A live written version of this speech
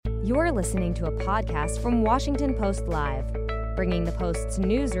You're listening to a podcast from Washington Post Live, bringing the Post's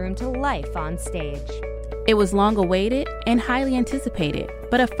newsroom to life on stage. It was long awaited and highly anticipated,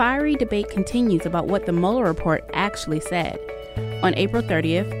 but a fiery debate continues about what the Mueller report actually said. On April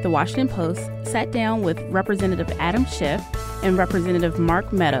 30th, the Washington Post sat down with Representative Adam Schiff and Representative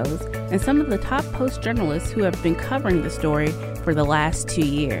Mark Meadows and some of the top Post journalists who have been covering the story for the last 2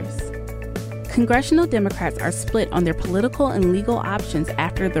 years. Congressional Democrats are split on their political and legal options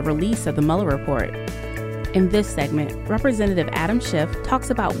after the release of the Mueller report. In this segment, Representative Adam Schiff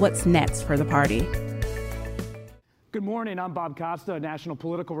talks about what's next for the party. Good morning. I'm Bob Costa, a national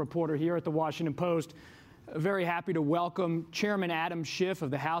political reporter here at the Washington Post. Very happy to welcome Chairman Adam Schiff of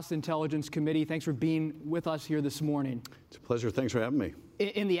the House Intelligence Committee. Thanks for being with us here this morning. It's a pleasure. Thanks for having me.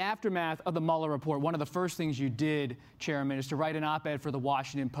 In the aftermath of the Mueller report, one of the first things you did, Chairman, is to write an op-ed for the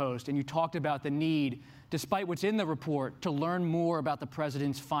Washington Post, and you talked about the need, despite what's in the report, to learn more about the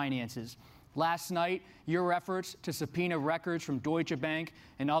president's finances. Last night, your efforts to subpoena records from Deutsche Bank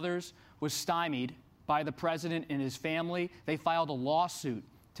and others was stymied by the president and his family. They filed a lawsuit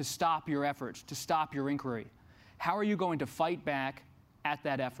to stop your efforts, to stop your inquiry. How are you going to fight back at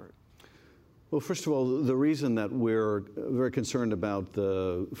that effort? Well, first of all, the reason that we're very concerned about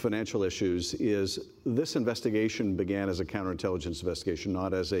the financial issues is this investigation began as a counterintelligence investigation,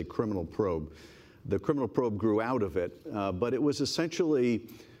 not as a criminal probe. The criminal probe grew out of it, but it was essentially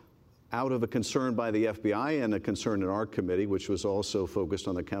out of a concern by the FBI and a concern in our committee, which was also focused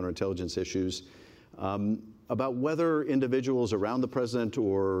on the counterintelligence issues, about whether individuals around the president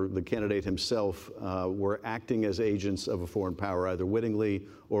or the candidate himself were acting as agents of a foreign power, either wittingly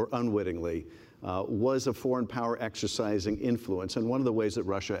or unwittingly. Was a foreign power exercising influence? And one of the ways that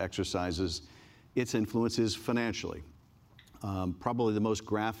Russia exercises its influence is financially. Probably the most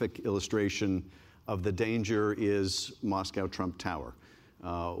graphic illustration of the danger is Moscow Trump Tower,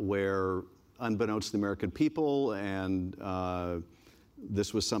 where unbeknownst to the American people, and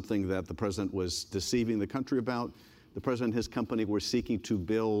this was something that the president was deceiving the country about. The president and his company were seeking to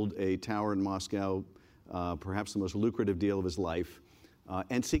build a tower in Moscow, perhaps the most lucrative deal of his life,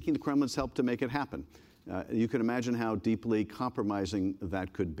 and seeking the Kremlin's help to make it happen. You can imagine how deeply compromising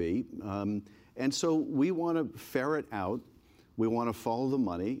that could be. And so we want to ferret out, we want to follow the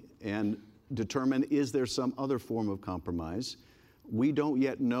money and determine, is there some other form of compromise? We don't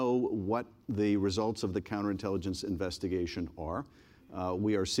yet know what the results of the counterintelligence investigation are.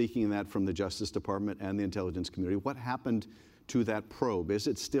 We are seeking that from the Justice Department and the intelligence community. What happened to that probe? Is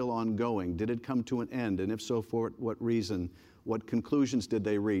it still ongoing? Did it come to an end? And if so, for what reason? What conclusions did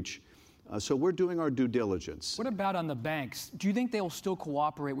they reach? So we're doing our due diligence. What about on the banks? Do you think they will still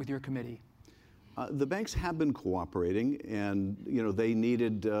cooperate with your committee? The banks have been cooperating, and they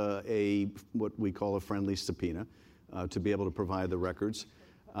needed what we call a friendly subpoena to be able to provide the records.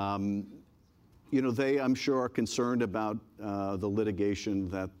 They, I'm sure, are concerned about the litigation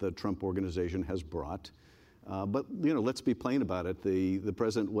that the Trump organization has brought. But let's be plain about it. The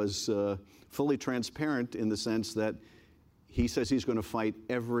president was fully transparent in the sense that he says he's going to fight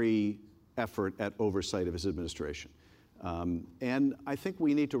every effort at oversight of his administration. And I think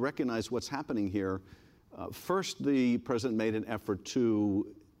we need to recognize what's happening here. First, the president made an effort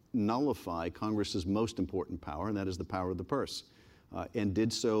to nullify Congress's most important power, and that is the power of the purse. And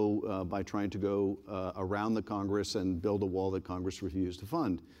did so by trying to go around the Congress and build a wall that Congress refused to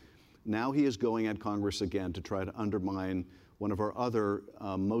fund. Now he is going at Congress again to try to undermine one of our other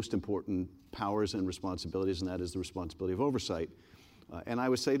most important powers and responsibilities, and that is the responsibility of oversight. And I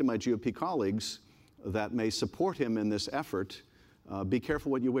would say to my GOP colleagues that may support him in this effort, be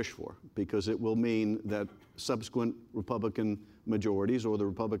careful what you wish for, because it will mean that subsequent Republican majorities or the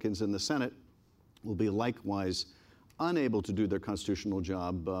Republicans in the Senate will be likewise unable to do their constitutional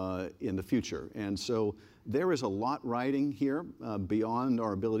job in the future. And so there is a lot riding here beyond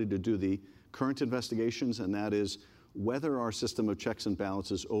our ability to do the current investigations, and that is whether our system of checks and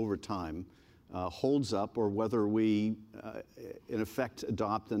balances over time holds up, or whether we, in effect,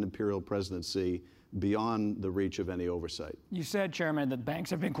 adopt an imperial presidency beyond the reach of any oversight. You said, Chairman, that banks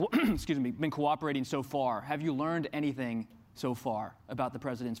have been, been cooperating so far. Have you learned anything so far about the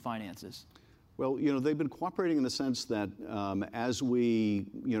president's finances? Well, they've been cooperating in the sense that as we,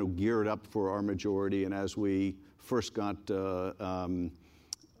 geared up for our majority and as we first got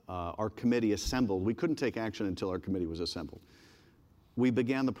our committee assembled, we couldn't take action until our committee was assembled. We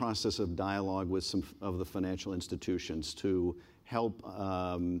began the process of dialogue with some of the financial institutions to help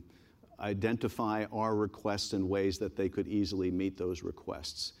identify our requests in ways that they could easily meet those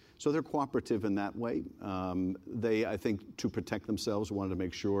requests. So they're cooperative in that way. They, I think, to protect themselves, wanted to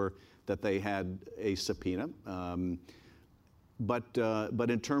make sure that they had a subpoena. But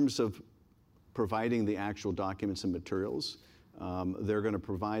in terms of providing the actual documents and materials, they're going to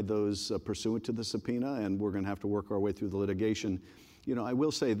provide those pursuant to the subpoena, and we're going to have to work our way through the litigation. You know, I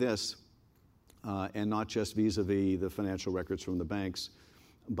will say this, and not just vis-a-vis the financial records from the banks,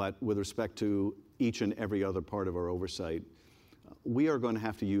 but with respect to each and every other part of our oversight, we are going to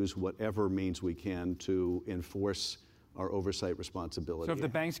have to use whatever means we can to enforce our oversight responsibility. So if the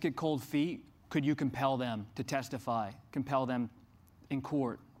banks get cold feet, could you compel them to testify, compel them in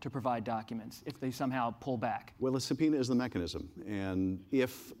court to provide documents if they somehow pull back? Well, a subpoena is the mechanism. And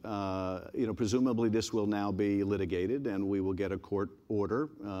if, presumably this will now be litigated and we will get a court order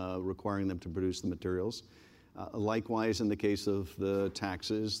requiring them to produce the materials. Likewise, in the case of the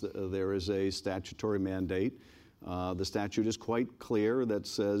taxes, there is a statutory mandate. The statute is quite clear that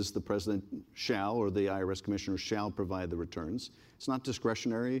says the president shall, or the IRS commissioner shall, provide the returns. It's not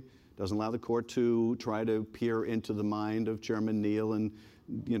discretionary. Doesn't allow the court to try to peer into the mind of Chairman Neal and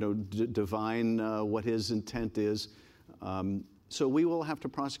divine what his intent is. So we will have to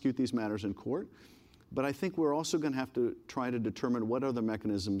prosecute these matters in court. But I think we're also going to have to try to determine what other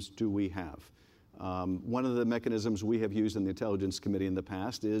mechanisms do we have. One of the mechanisms we have used in the Intelligence Committee in the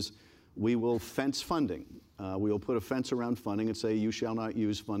past is we will fence funding. We will put a fence around funding and say you shall not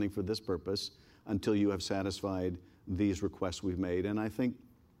use funding for this purpose until you have satisfied these requests we've made. And I think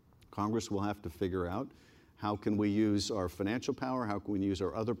Congress will have to figure out how can we use our financial power, how can we use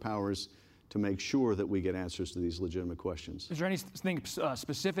our other powers to make sure that we get answers to these legitimate questions. Is there anything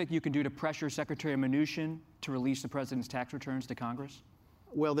specific you can do to pressure Secretary Mnuchin to release the president's tax returns to Congress?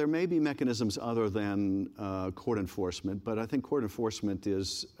 Well, there may be mechanisms other than court enforcement, but I think court enforcement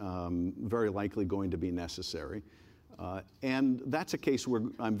is very likely going to be necessary. And that's a case where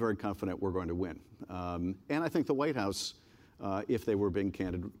I'm very confident we're going to win. And I think the White House, if they were being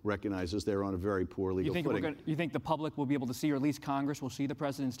candid, recognizes they're on a very poor legal footing. You think the public will be able to see, or at least Congress will see, the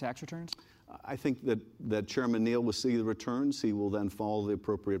president's tax returns? I think that Chairman Neal will see the returns. He will then follow the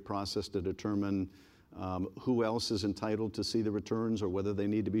appropriate process to determine who else is entitled to see the returns or whether they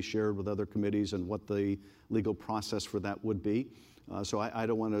need to be shared with other committees and what the legal process for that would be. So I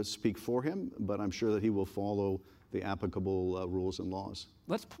don't want to speak for him, but I'm sure that he will follow the applicable rules and laws.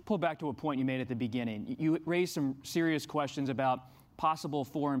 Let's pull back to a point you made at the beginning. You raised some serious questions about possible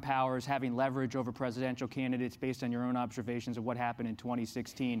foreign powers having leverage over presidential candidates based on your own observations of what happened in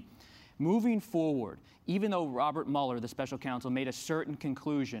 2016. Moving forward, even though Robert Mueller, the special counsel, made a certain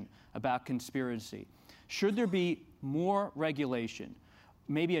conclusion about conspiracy, should there be more regulation,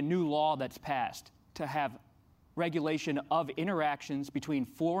 maybe a new law that's passed to have regulation of interactions between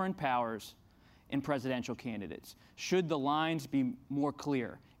foreign powers and presidential candidates? Should the lines be more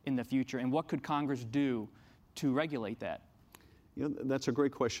clear in the future? And what could Congress do to regulate that? You know, that's a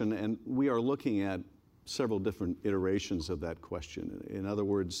great question, and we are looking at several different iterations of that question. In other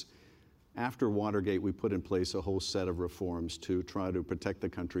words, after Watergate, we put in place a whole set of reforms to try to protect the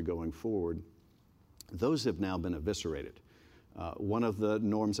country going forward. Those have now been eviscerated. One of the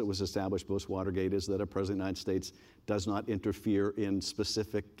norms that was established post-Watergate is that a president of the United States does not interfere in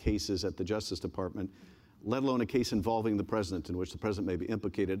specific cases at the Justice Department, let alone a case involving the president in which the president may be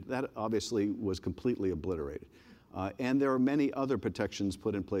implicated. That obviously was completely obliterated. And there are many other protections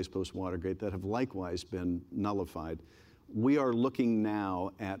put in place post-Watergate that have likewise been nullified. We are looking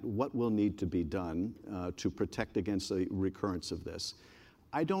now at what will need to be done to protect against a recurrence of this.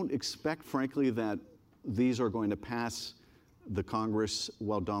 I don't expect, frankly, that these are going to pass the Congress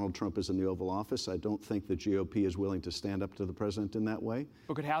while Donald Trump is in the Oval Office. I don't think the GOP is willing to stand up to the president in that way.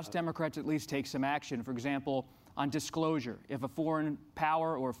 But could House Democrats at least take some action, for example, on disclosure? If a foreign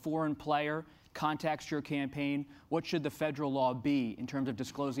power or a foreign player contacts your campaign, what should the federal law be in terms of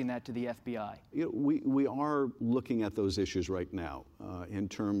disclosing that to the FBI? You know, we are looking at those issues right now in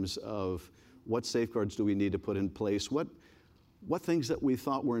terms of what safeguards do we need to put in place, what things that we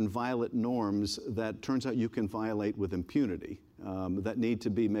thought were inviolate norms that turns out you can violate with impunity that need to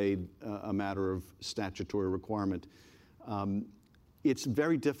be made a matter of statutory requirement. It's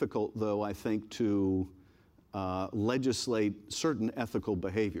very difficult, though, I think, to legislate certain ethical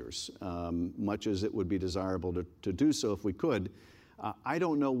behaviors, much as it would be desirable to do so if we could. I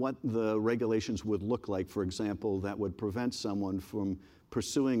don't know what the regulations would look like, for example, that would prevent someone from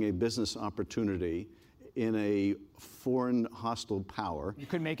pursuing a business opportunity in a foreign hostile power. You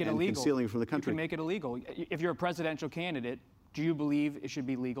could make it and illegal. Concealing it from the country. You could make it illegal. If you're a presidential candidate, do you believe it should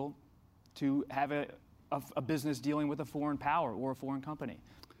be legal to have a business dealing with a foreign power or a foreign company?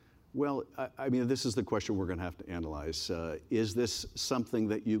 Well, I mean, this is the question we're going to have to analyze. Is this something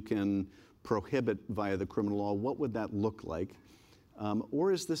that you can prohibit via the criminal law? What would that look like?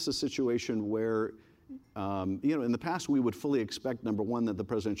 Or is this a situation where In the past, we would fully expect, number one, that the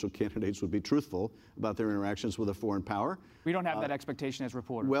presidential candidates would be truthful about their interactions with a foreign power. We don't have that expectation as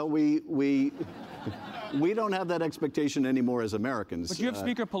reporters. Well, we don't have that expectation anymore as Americans. But do you have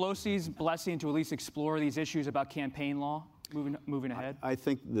Speaker Pelosi's blessing to at least explore these issues about campaign law moving ahead? I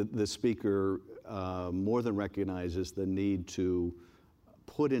think that the Speaker more than recognizes the need to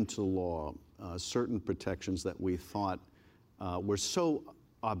put into law certain protections that we thought were so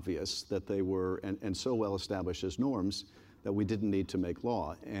obvious that they were and so well established as norms that we didn't need to make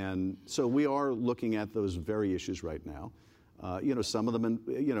law. And so we are looking at those very issues right now. Some of them,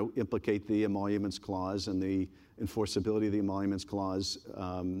 implicate the Emoluments Clause and the enforceability of the Emoluments Clause.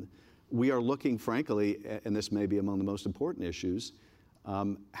 We are looking, frankly, and this may be among the most important issues,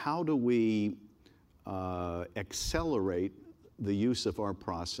 how do we accelerate the use of our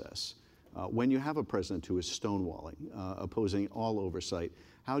process? When you have a president who is stonewalling, opposing all oversight,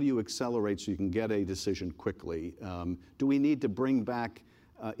 how do you accelerate so you can get a decision quickly? Do we need to bring back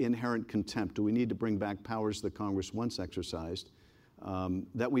inherent contempt? Do we need to bring back powers that Congress once exercised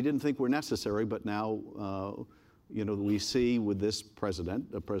that we didn't think were necessary, but now we see with this president,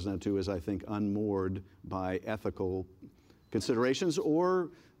 a president who is, I think, unmoored by ethical considerations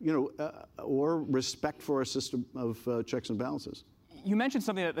or respect for a system of checks and balances. You mentioned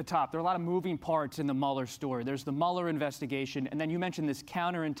something at the top. There are a lot of moving parts in the Mueller story. There's the Mueller investigation, and then you mentioned this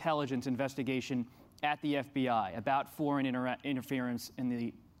counterintelligence investigation at the FBI about foreign interference in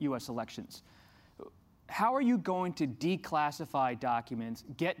the U.S. elections. How are you going to declassify documents,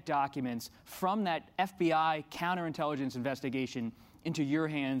 get documents from that FBI counterintelligence investigation into your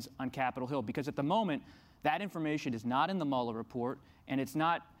hands on Capitol Hill? Because at the moment, that information is not in the Mueller report, and it's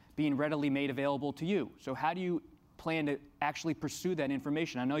not being readily made available to you. So how do you plan to actually pursue that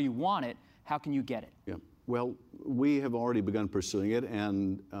information? I know you want it. How can you get it? Yeah. Well, we have already begun pursuing it,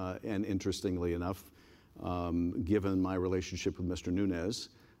 and interestingly enough, given my relationship with Mr. Nunes,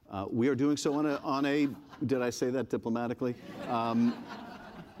 we are doing so on a did I say that diplomatically?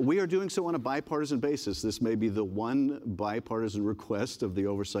 We are doing so on a bipartisan basis. This may be the one bipartisan request of the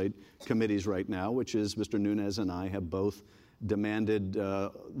oversight committees right now, which is Mr. Nunes and I have both demanded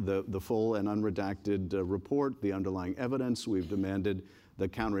the full and unredacted report, the underlying evidence. We've demanded the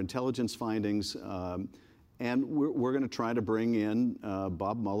counterintelligence findings. And we're going to try to bring in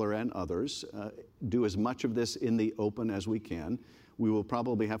Bob Mueller and others, do as much of this in the open as we can. We will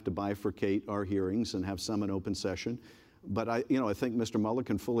probably have to bifurcate our hearings and have some in open session. But I think Mr. Mueller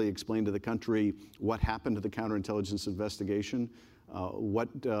can fully explain to the country what happened to the counterintelligence investigation,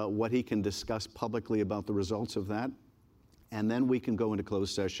 what he can discuss publicly about the results of that. And then we can go into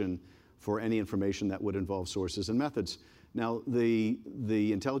closed session for any information that would involve sources and methods. Now, the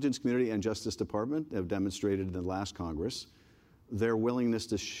intelligence community and Justice Department have demonstrated in the last Congress their willingness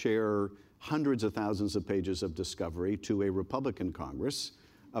to share hundreds of thousands of pages of discovery to a Republican Congress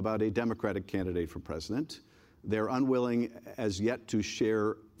about a Democratic candidate for president. They're unwilling as yet to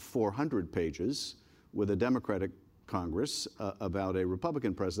share 400 pages with a Democratic Congress about a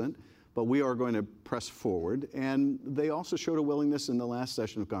Republican president. But we are going to press forward. And they also showed a willingness in the last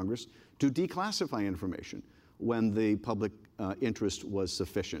session of Congress to declassify information when the public interest was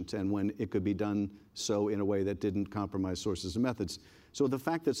sufficient and when it could be done so in a way that didn't compromise sources and methods. So the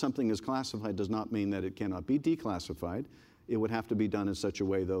fact that something is classified does not mean that it cannot be declassified. It would have to be done in such a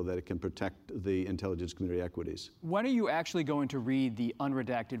way, though, that it can protect the intelligence community equities. When are you actually going to read the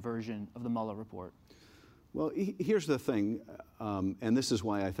unredacted version of the Mueller report? Well, here's the thing, and this is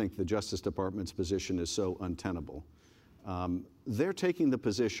why I think the Justice Department's position is so untenable. They're taking the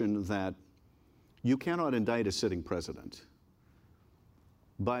position that you cannot indict a sitting president,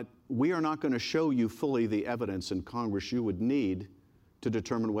 but we are not going to show you fully the evidence in Congress you would need to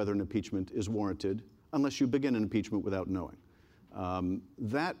determine whether an impeachment is warranted unless you begin an impeachment without knowing.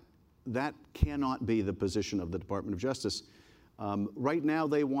 That cannot be the position of the Department of Justice. Right now,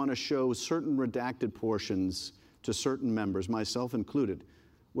 they want to show certain redacted portions to certain members, myself included.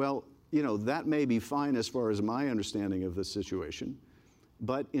 Well, that may be fine as far as my understanding of the situation.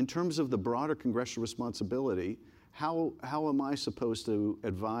 But in terms of the broader congressional responsibility, how am I supposed to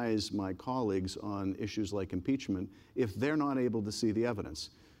advise my colleagues on issues like impeachment if they're not able to see the evidence?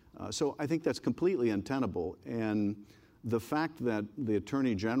 So I think that's completely untenable. And the fact that the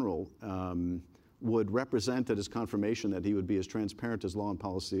Attorney General would represent at his confirmation that he would be as transparent as law and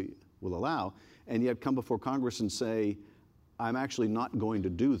policy will allow, and yet come before Congress and say, I'm actually not going to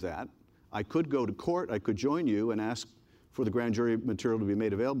do that. I could go to court, I could join you and ask for the grand jury material to be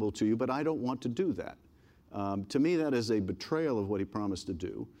made available to you, but I don't want to do that. To me, that is a betrayal of what he promised to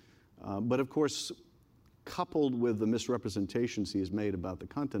do. But of course, coupled with the misrepresentations he has made about the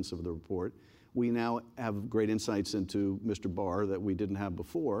contents of the report, We now have great insights into Mr. Barr that we didn't have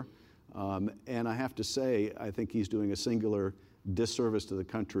before. And I have to say, I think he's doing a singular disservice to the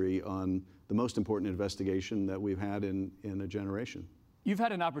country on the most important investigation that we've had in a generation. You've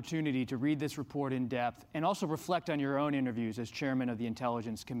had an opportunity to read this report in depth and also reflect on your own interviews as chairman of the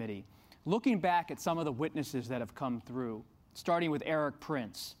Intelligence Committee. Looking back at some of the witnesses that have come through, starting with Erik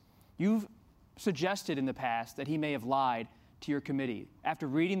Prince, you've suggested in the past that he may have lied to your committee. After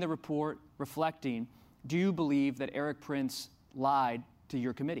reading the report, reflecting, do you believe that Erik Prince lied to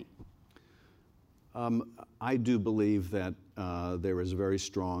your committee? I do believe that there is very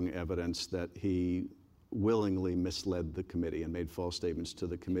strong evidence that he willingly misled the committee and made false statements to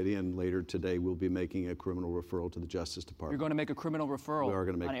the committee, and later today we'll be making a criminal referral to the Justice Department. You're going to make a criminal referral we are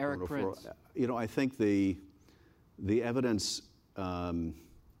going to make on Erik Prince. You know, I think the evidence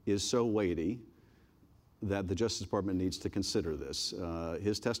is so weighty that the Justice Department needs to consider this.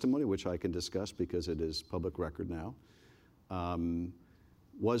 His testimony, which I can discuss because it is public record now,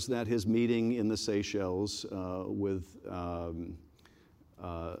 was that his meeting in the Seychelles with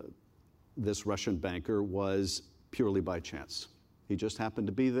this Russian banker was purely by chance. He just happened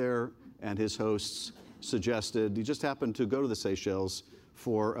to be there, and his hosts suggested he just happened to go to the Seychelles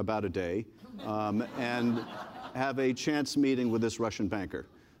for about a day and have a chance meeting with this Russian banker.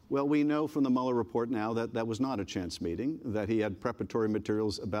 Well, we know from the Mueller report now that that was not a chance meeting, that he had preparatory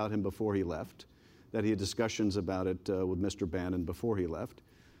materials about him before he left, that he had discussions about it with Mr. Bannon before he left.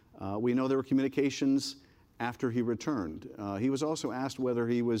 We know there were communications after he returned. He was also asked whether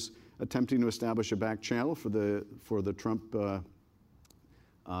he was attempting to establish a back channel for the Trump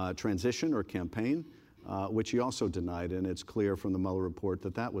transition or campaign, which he also denied, and it's clear from the Mueller report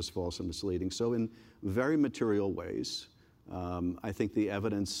that that was false and misleading. So in very material ways, I think the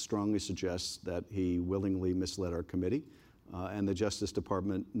evidence strongly suggests that he willingly misled our committee, and the Justice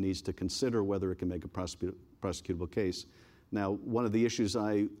Department needs to consider whether it can make a prosecutable case. Now, one of the issues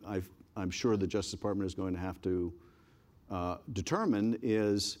I'm sure the Justice Department is going to have to determine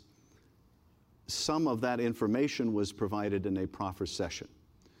is some of that information was provided in a proffer session.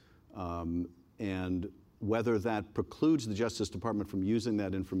 And whether that precludes the Justice Department from using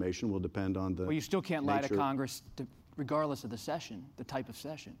that information will depend on the Well, you still can't lie to nature. Congress regardless of the session, the type of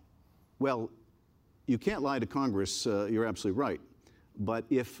session. Well, you can't lie to Congress, you're absolutely right. But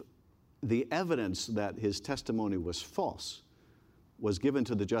if the evidence that his testimony was false was given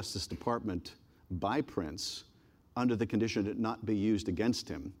to the Justice Department by Prince under the condition it not be used against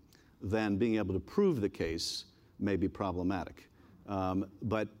him, then being able to prove the case may be problematic.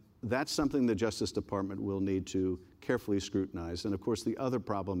 But that's something the Justice Department will need to carefully scrutinize. And of course, the other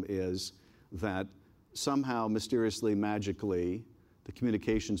problem is that somehow, mysteriously, magically, the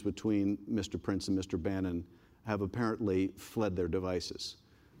communications between Mr. Prince and Mr. Bannon have apparently fled their devices.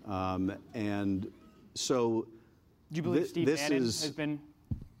 And so Do you believe Steve Bannon has been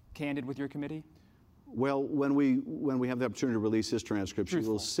candid with your committee? Well, when we have the opportunity to release his transcripts, you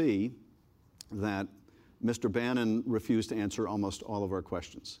will see that Mr. Bannon refused to answer almost all of our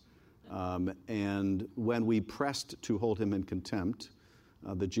questions. And when we pressed to hold him in contempt,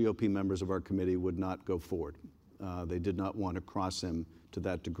 the GOP members of our committee would not go forward. They did not want to cross him to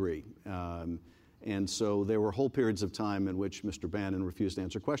that degree. And so there were whole periods of time in which Mr. Bannon refused to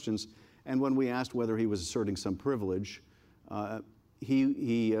answer questions. And when we asked whether he was asserting some privilege,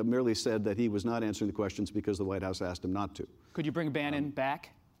 he merely said that he was not answering the questions because the White House asked him not to. Could you bring Bannon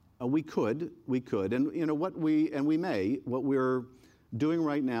back? We could, and you know what we may. What we're doing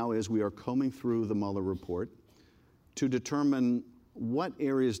right now is we are combing through the Mueller report to determine what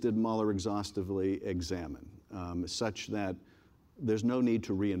areas did Mueller exhaustively examine, such that there's no need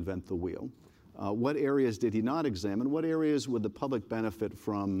to reinvent the wheel. What areas did he not examine? What areas would the public benefit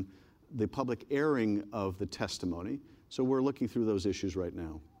from the public airing of the testimony? So we're looking through those issues right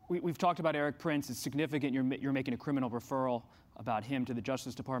now. We've talked about Erik Prince. It's significant you're making a criminal referral about him to the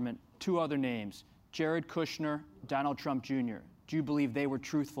Justice Department. Two other names, Jared Kushner, Donald Trump Jr. Do you believe they were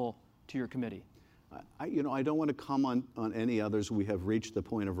truthful to your committee? I don't want to comment on any others. We have reached the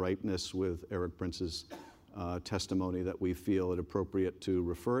point of ripeness with Erik Prince's testimony that we feel it appropriate to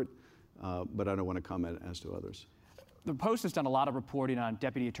refer it, but I don't want to comment as to others. The Post has done a lot of reporting on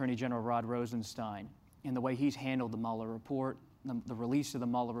Deputy Attorney General Rod Rosenstein and the way he's handled the Mueller report, the release of the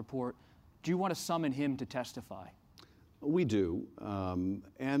Mueller report. Do you want to summon him to testify? We do,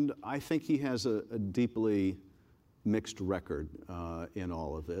 and I think he has a deeply mixed record in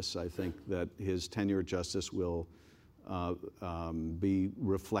all of this. I think that his tenure at Justice will be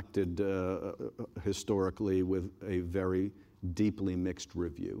reflected historically with a very deeply mixed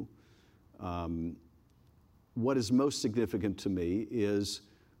review. What is most significant to me is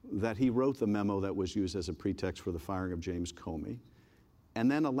that he wrote the memo that was used as a pretext for the firing of James Comey, and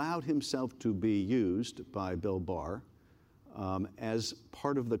then allowed himself to be used by Bill Barr as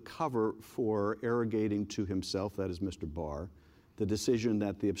part of the cover for arrogating to himself, that is Mr. Barr, the decision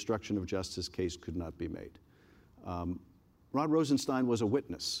that the obstruction of justice case could not be made. Rod Rosenstein was a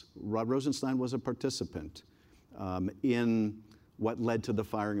witness. Rod Rosenstein was a participant in what led to the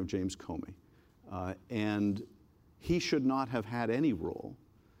firing of James Comey. And he should not have had any role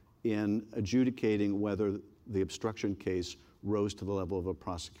in adjudicating whether the obstruction case rose to the level of a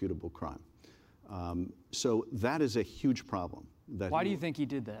prosecutable crime. So that is a huge problem. Why do you think he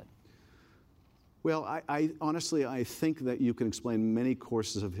did that? Well, I honestly, I think that you can explain many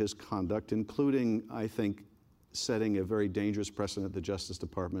courses of his conduct, including, I think, setting a very dangerous precedent at the Justice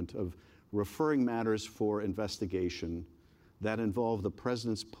Department of referring matters for investigation that involve the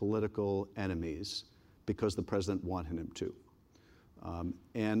president's political enemies because the president wanted him to.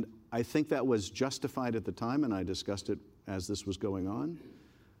 And I think that was justified at the time, and I discussed it as this was going on.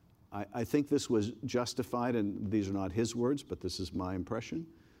 I think this was justified, and these are not his words, but this is my impression.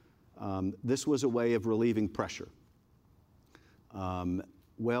 This was a way of relieving pressure.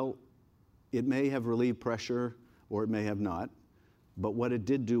 Well, it may have relieved pressure, or it may have not, but what it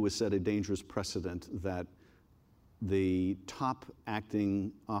did do was set a dangerous precedent that the top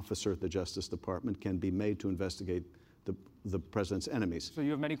acting officer at the Justice Department can be made to investigate the president's enemies. So you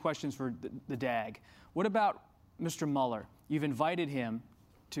have many questions for the DAG. What about Mr. Mueller? You've invited him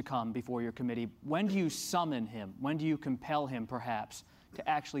to come before your committee. When do you summon him? When do you compel him, perhaps, to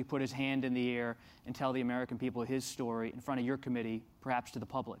actually put his hand in the air and tell the American people his story in front of your committee, perhaps to the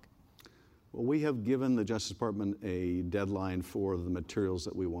public? Well, we have given the Justice Department a deadline for the materials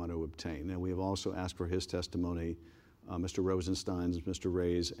that we want to obtain, and we have also asked for his testimony, Mr. Rosenstein's, Mr.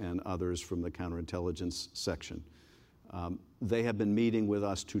 Wray's, and others from the counterintelligence section. They have been meeting with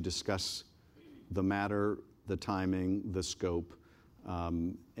us to discuss the matter, the timing, the scope,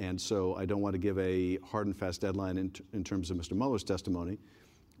 and so I don't want to give a hard and fast deadline in terms of Mr. Mueller's testimony,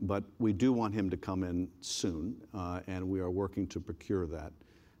 but we do want him to come in soon, and we are working to procure that.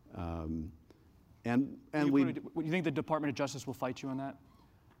 Do you think the Department of Justice will fight you on that?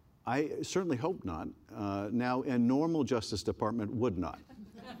 I certainly hope not. Now, a normal Justice Department would not.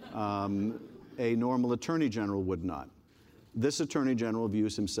 A normal Attorney General would not. This Attorney General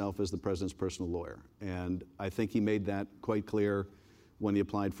views himself as the President's personal lawyer, and I think he made that quite clear when he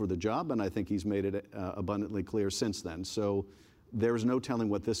applied for the job, and I think he's made it abundantly clear since then. So there is no telling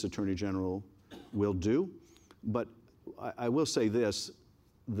what this Attorney General will do, but I will say this.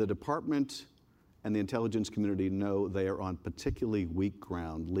 The department and the intelligence community know they are on particularly weak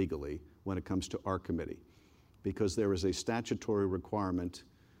ground legally when it comes to our committee, because there is a statutory requirement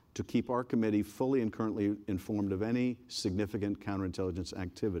to keep our committee fully and currently informed of any significant counterintelligence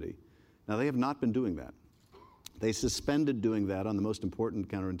activity. Now, they have not been doing that. They suspended doing that on the most important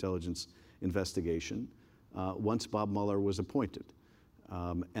counterintelligence investigation once Bob Mueller was appointed.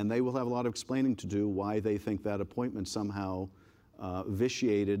 And they will have a lot of explaining to do why they think that appointment somehow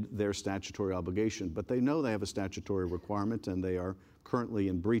vitiated their statutory obligation. But they know they have a statutory requirement, and they are currently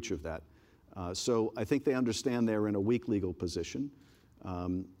in breach of that. So I think they understand they're in a weak legal position.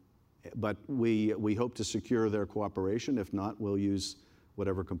 But we hope to secure their cooperation. If not, we'll use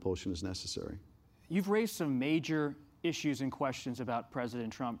whatever compulsion is necessary. You've raised some major issues and questions about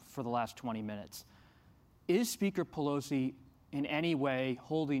President Trump for the last 20 minutes. Is Speaker Pelosi in any way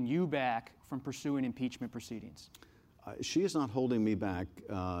holding you back from pursuing impeachment proceedings? She is not holding me back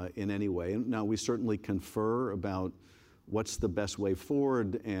in any way. Now, we certainly confer about what's the best way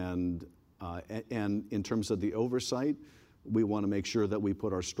forward, and in terms of the oversight, we want to make sure that we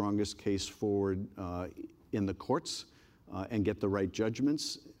put our strongest case forward in the courts and get the right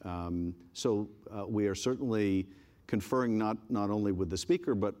judgments. So we are certainly conferring not only with the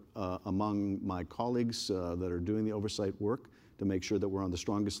Speaker, but among my colleagues that are doing the oversight work to make sure that we're on the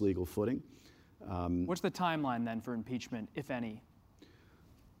strongest legal footing. What's the timeline then for impeachment, if any?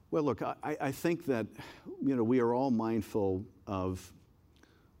 Well, look, I think that we are all mindful of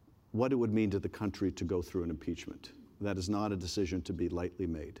what it would mean to the country to go through an impeachment. That is not a decision to be lightly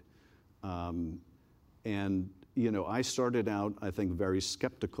made. And I started out, I think, very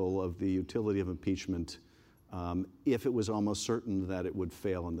skeptical of the utility of impeachment if it was almost certain that it would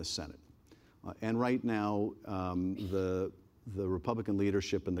fail in the Senate. And right now, the Republican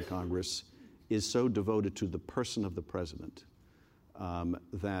leadership in the Congress is so devoted to the person of the president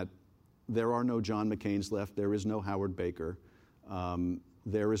that there are no John McCains left. There is no Howard Baker.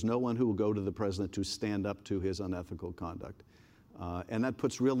 There is no one who will go to the president to stand up to his unethical conduct. And that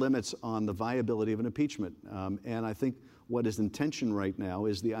puts real limits on the viability of an impeachment. And I think what is in tension right now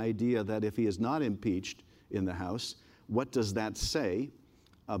is the idea that if he is not impeached in the House, what does that say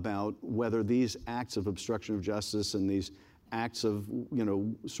about whether these acts of obstruction of justice and these acts of,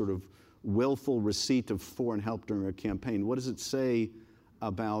 sort of willful receipt of foreign help during a campaign, what does it say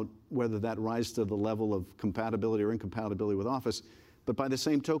about whether that rises to the level of compatibility or incompatibility with office? But by the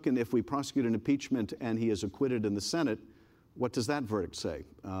same token, if we prosecute an impeachment and he is acquitted in the Senate, what does that verdict say?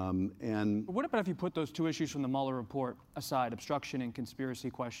 And what about if you put those two issues from the Mueller report aside, obstruction and conspiracy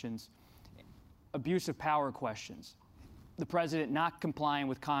questions, abuse of power questions, the president not complying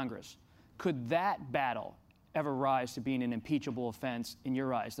with Congress? Could that battle ever rise to being an impeachable offense in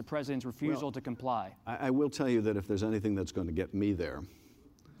your eyes, the president's refusal to comply? I will tell you that if there's anything that's going to get me there,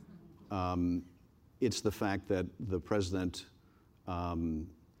 it's the fact that the president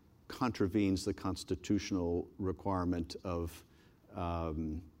contravenes the constitutional requirement of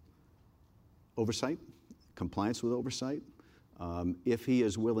oversight, compliance with oversight. If he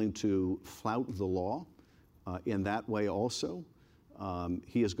is willing to flout the law in that way also,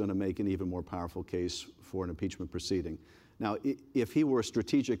 he is going to make an even more powerful case for an impeachment proceeding. Now, if he were a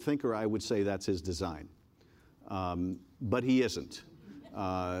strategic thinker, I would say that's his design. But he isn't.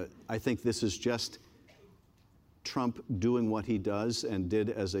 I think this is just Trump doing what he does and did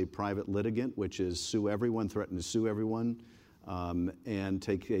as a private litigant, which is sue everyone, threaten to sue everyone, and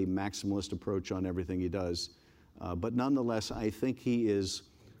take a maximalist approach on everything he does. But nonetheless, I think he is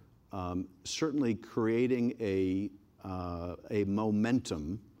certainly creating a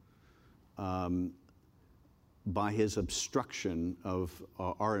momentum by his obstruction of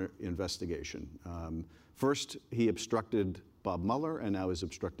our investigation. First, he obstructed Bob Mueller, and now he's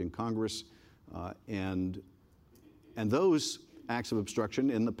obstructing Congress. And those acts of obstruction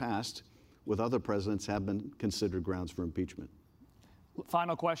in the past with other presidents have been considered grounds for impeachment.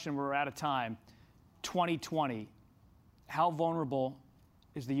 Final question, we're out of time. 2020, how vulnerable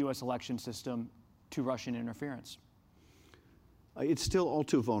is the U.S. election system to Russian interference? It's still all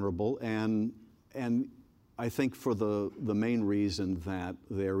too vulnerable, and I think for the main reason that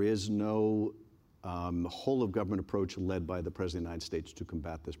there is no whole of government approach led by the President of the United States to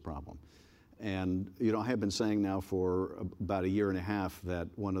combat this problem. And, I have been saying now for about a year and a half that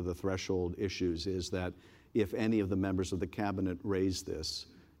one of the threshold issues is that if any of the members of the cabinet raise this,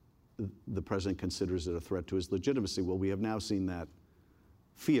 the president considers it a threat to his legitimacy. Well, we have now seen that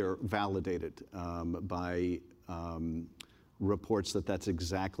fear validated by reports that that's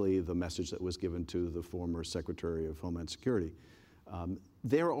exactly the message that was given to the former Secretary of Homeland Security.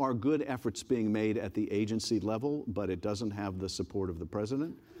 There are good efforts being made at the agency level, but it doesn't have the support of the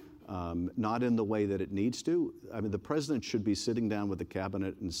president. Not in the way that it needs to. I mean, the president should be sitting down with the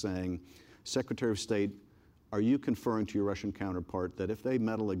cabinet and saying, Secretary of State, are you conferring to your Russian counterpart that if they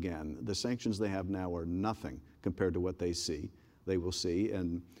meddle again, the sanctions they have now are nothing compared to what they will see?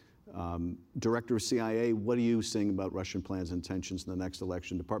 And Director of CIA, what are you saying about Russian plans and intentions in the next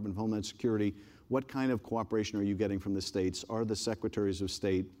election? Department of Homeland Security, what kind of cooperation are you getting from the states? Are the secretaries of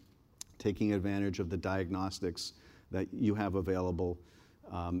state taking advantage of the diagnostics that you have available?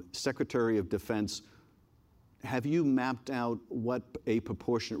 Secretary of Defense, have you mapped out what a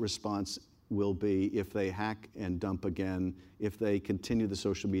proportionate response will be if they hack and dump again, if they continue the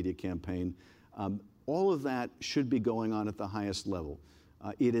social media campaign? All of that should be going on at the highest level.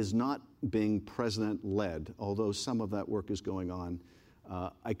 It is not being president-led, although some of that work is going on.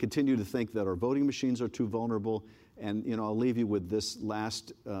 I continue to think that our voting machines are too vulnerable, and I'll leave you with this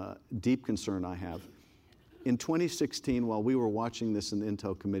last deep concern I have. In 2016, while we were watching this in the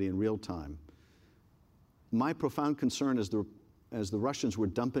Intel Committee in real time, my profound concern as the Russians were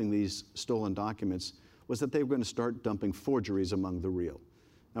dumping these stolen documents was that they were going to start dumping forgeries among the real.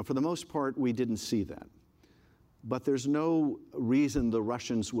 Now, for the most part, we didn't see that. But there's no reason the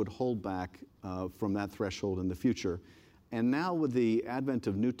Russians would hold back from that threshold in the future. And now with the advent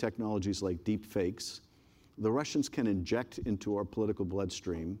of new technologies like deep fakes, the Russians can inject into our political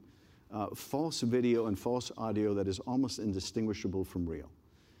bloodstream false video and false audio that is almost indistinguishable from real.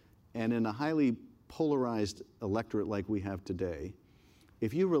 And in a highly polarized electorate like we have today,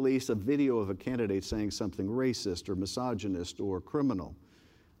 if you release a video of a candidate saying something racist or misogynist or criminal,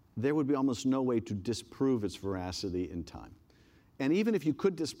 there would be almost no way to disprove its veracity in time. And even if you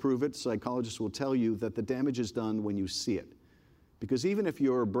could disprove it, psychologists will tell you that the damage is done when you see it. Because even if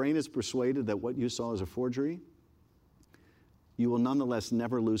your brain is persuaded that what you saw is a forgery, you will nonetheless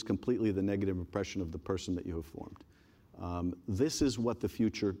never lose completely the negative impression of the person that you have formed. This is what the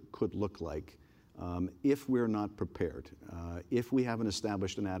future could look like if we're not prepared. If we haven't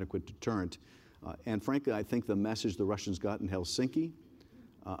established an adequate deterrent, And frankly, I think the message the Russians got in Helsinki,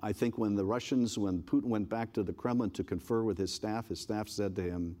 I think when Putin went back to the Kremlin to confer with his staff said to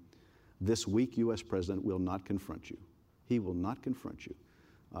him, this weak U.S. president will not confront you. He will not confront you.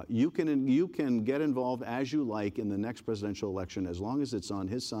 You can get involved as you like in the next presidential election as long as it's on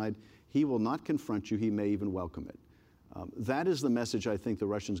his side. He will not confront you. He may even welcome it. That is the message I think the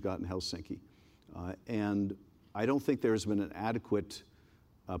Russians got in Helsinki. And I don't think there's been an adequate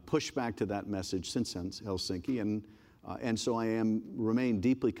pushback to that message since Helsinki. And so I remain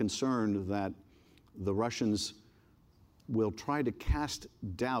deeply concerned that the Russians will try to cast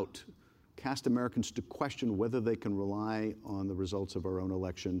doubt, cast Americans to question whether they can rely on the results of our own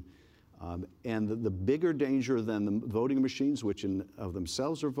election. And the bigger danger than the voting machines, which of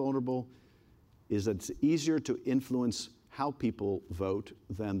themselves are vulnerable, is that it's easier to influence how people vote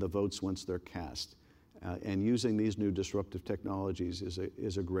than the votes once they're cast. And using these new disruptive technologies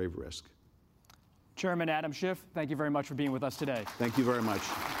is a grave risk. Chairman Adam Schiff, thank you very much for being with us today. Thank you very much.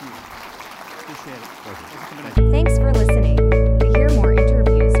 Thank you. Appreciate it. Pleasure. Thanks for listening. To hear more